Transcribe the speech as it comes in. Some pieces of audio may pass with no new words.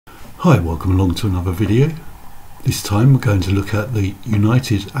Hi, welcome along to another video. This time we're going to look at the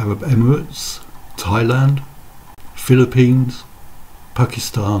United Arab Emirates, Thailand, Philippines,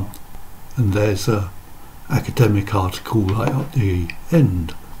 Pakistan, and there's a academic article right at the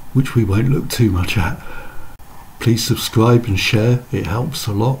end which we won't look too much at. Please subscribe and share, it helps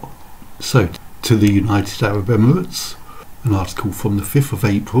a lot. So, to the United Arab Emirates, an article from the 5th of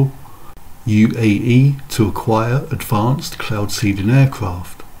April, UAE to acquire advanced cloud seeding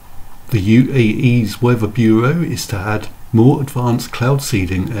aircraft. The UAE's Weather Bureau is to add more advanced cloud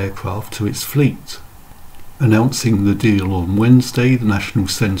seeding aircraft to its fleet. Announcing the deal on Wednesday, the National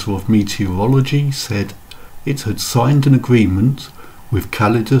Centre of Meteorology said it had signed an agreement with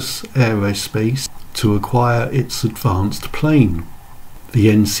Calidus Aerospace to acquire its advanced plane. The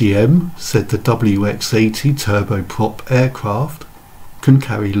NCM said the WX-80 turboprop aircraft can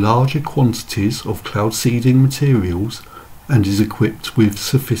carry larger quantities of cloud seeding materials and is equipped with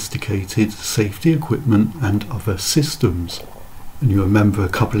sophisticated safety equipment and other systems. And you remember a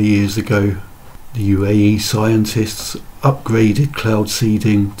couple of years ago the UAE scientists upgraded cloud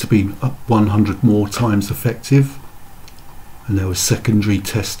seeding to be up 100 more times effective, and there was secondary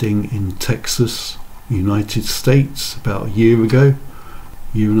testing in Texas, United States about a year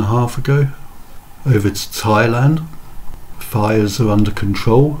and a half ago. Over to Thailand, fires are under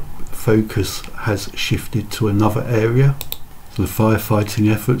control, focus has shifted to another area. So the firefighting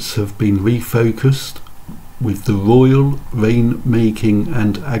efforts have been refocused, with the Royal Rainmaking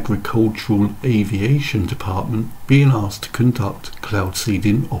and Agricultural Aviation Department being asked to conduct cloud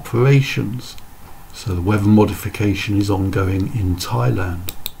seeding operations. So the weather modification is ongoing in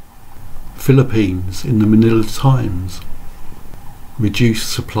Thailand. Philippines, in the Manila Times, reduced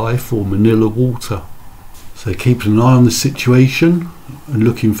supply for Manila water. So keeping an eye on the situation and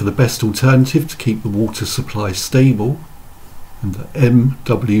looking for the best alternative to keep the water supply stable. And the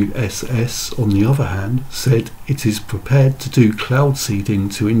MWSS, on the other hand, said it is prepared to do cloud seeding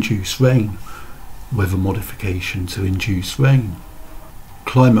to induce rain, weather modification to induce rain.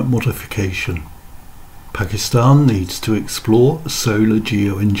 Climate modification. Pakistan needs to explore solar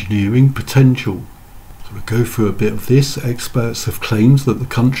geoengineering potential. So we'll go through a bit of this. Experts have claimed that the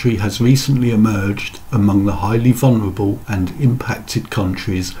country has recently emerged among the highly vulnerable and impacted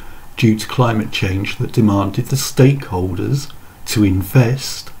countries due to climate change that demanded the stakeholders to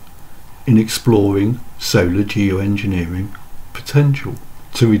invest in exploring solar geoengineering potential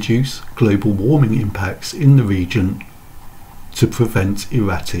to reduce global warming impacts in the region to prevent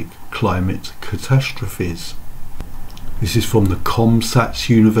erratic climate catastrophes. This is from the ComSats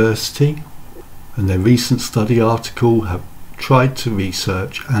University, and their recent study article have tried to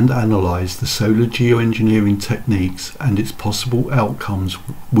research and analyse the solar geoengineering techniques and its possible outcomes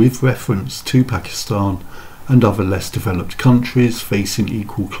with reference to Pakistan and other less developed countries facing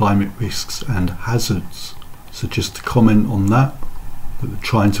equal climate risks and hazards. So just to comment on that they're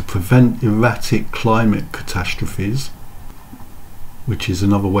trying to prevent erratic climate catastrophes, which is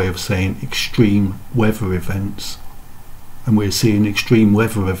another way of saying extreme weather events, and we're seeing extreme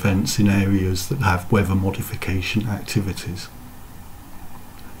weather events in areas that have weather modification activities.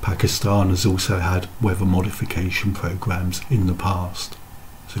 Pakistan has also had weather modification programs in the past.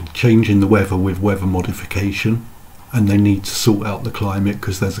 So changing the weather with weather modification, and they need to sort out the climate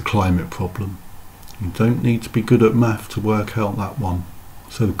because there's a climate problem. You don't need to be good at math to work out that one.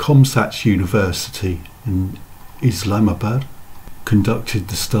 So the ComSats University in Islamabad conducted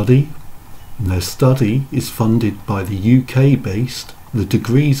the study, and their study is funded by the UK-based The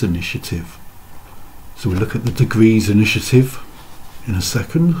Degrees Initiative. So we'll look at the Degrees Initiative in a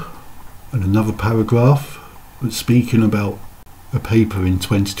second, and another paragraph that's speaking about a paper in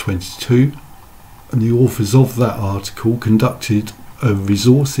 2022, and the authors of that article conducted a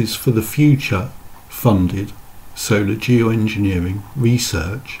Resources for the Future funded solar geoengineering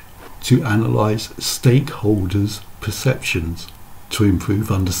research to analyse stakeholders' perceptions to improve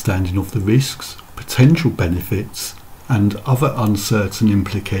understanding of the risks, potential benefits and other uncertain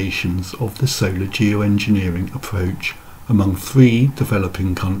implications of the solar geoengineering approach among 3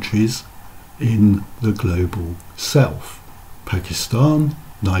 developing countries in the global south: Pakistan,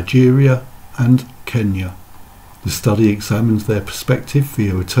 Nigeria and Kenya. The study examined their perspective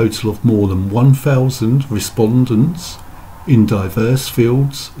via a total of more than 1,000 respondents in diverse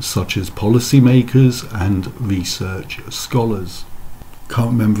fields such as policymakers and research scholars.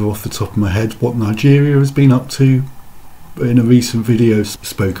 Can't remember off the top of my head what Nigeria has been up to, but in a recent video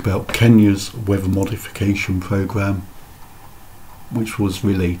spoke about Kenya's weather modification program, which was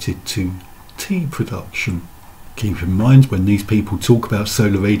related to tea production. Keep in mind when these people talk about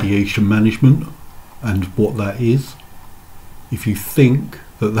solar radiation management and what that is, if you think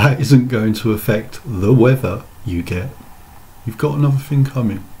that isn't going to affect the weather you get, you've got another thing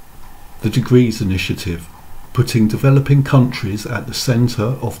coming. The Degrees Initiative, putting developing countries at the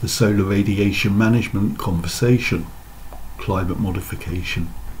centre of the solar radiation management conversation, climate modification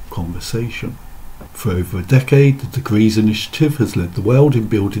conversation. For over a decade, the Degrees Initiative has led the world in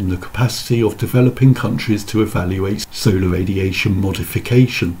building the capacity of developing countries to evaluate solar radiation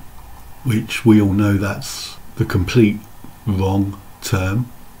modification, which we all know that's the complete wrong term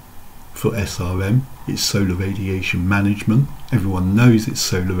for SRM. It's solar radiation management. Everyone knows it's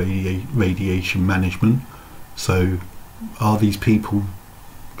solar radiation management. So are these people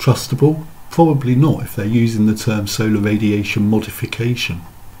trustable? Probably not if they're using the term solar radiation modification.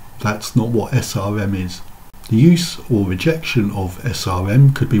 That's not what SRM is. The use or rejection of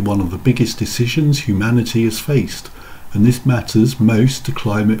SRM could be one of the biggest decisions humanity has faced, and this matters most to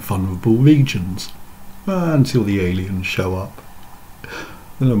climate vulnerable regions. Until the aliens show up.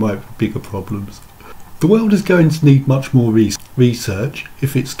 Then there might be bigger problems. The world is going to need much more research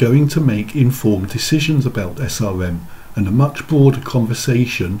if it's going to make informed decisions about SRM, and a much broader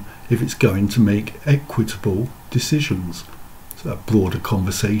conversation if it's going to make equitable decisions. So a broader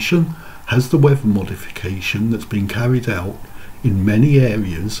conversation: has the weather modification that's been carried out in many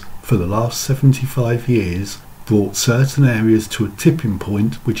areas for the last 75 years brought certain areas to a tipping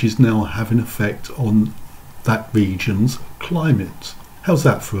point which is now having effect on that region's climate? How's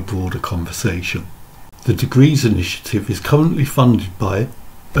that for a broader conversation? The Degrees Initiative is currently funded by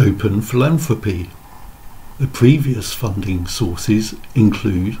Open Philanthropy. The previous funding sources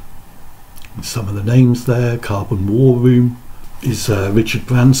include some of the names there. Carbon War Room is Richard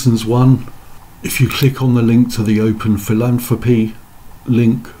Branson's one. If you click on the link to the Open Philanthropy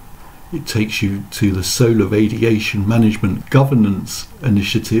link, it takes you to the Solar Radiation Management Governance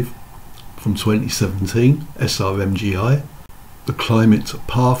Initiative from 2017, SRMGI. The Climate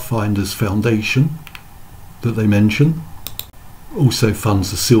Pathfinders Foundation that they mention also funds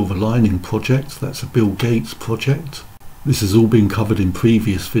the Silver Lining Project. That's a Bill Gates project. This has all been covered in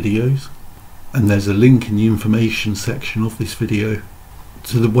previous videos, and there's a link in the information section of this video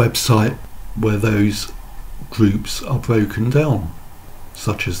to the website where those groups are broken down,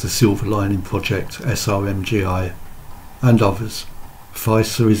 such as the Silver Lining Project, SRMGI, and others.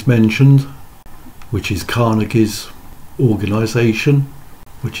 FISA is mentioned, which is Carnegie's organisation,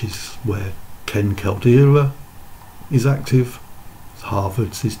 which is where Ken Caldeira is active.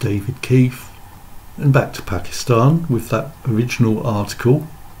 Harvard's is David Keith. And back to Pakistan with that original article.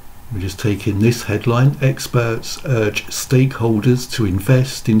 We're just taking this headline: experts urge stakeholders to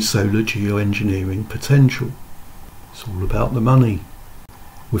invest in solar geoengineering potential. It's all about the money.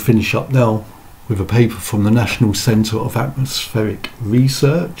 We'll finish up now with a paper from the National Centre of Atmospheric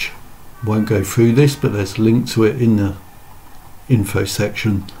Research. Won't go through this, but there's a link to it in the info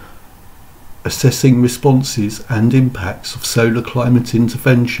section. Assessing responses and impacts of solar climate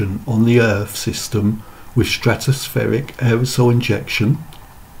intervention on the Earth system with stratospheric aerosol injection,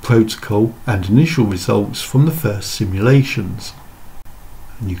 protocol and initial results from the first simulations.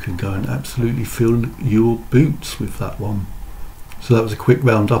 And you can go and absolutely fill your boots with that one. So that was a quick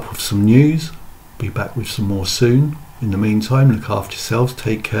roundup of some news. Be back with some more soon. In the meantime, look after yourselves,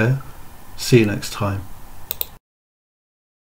 take care. See you next time.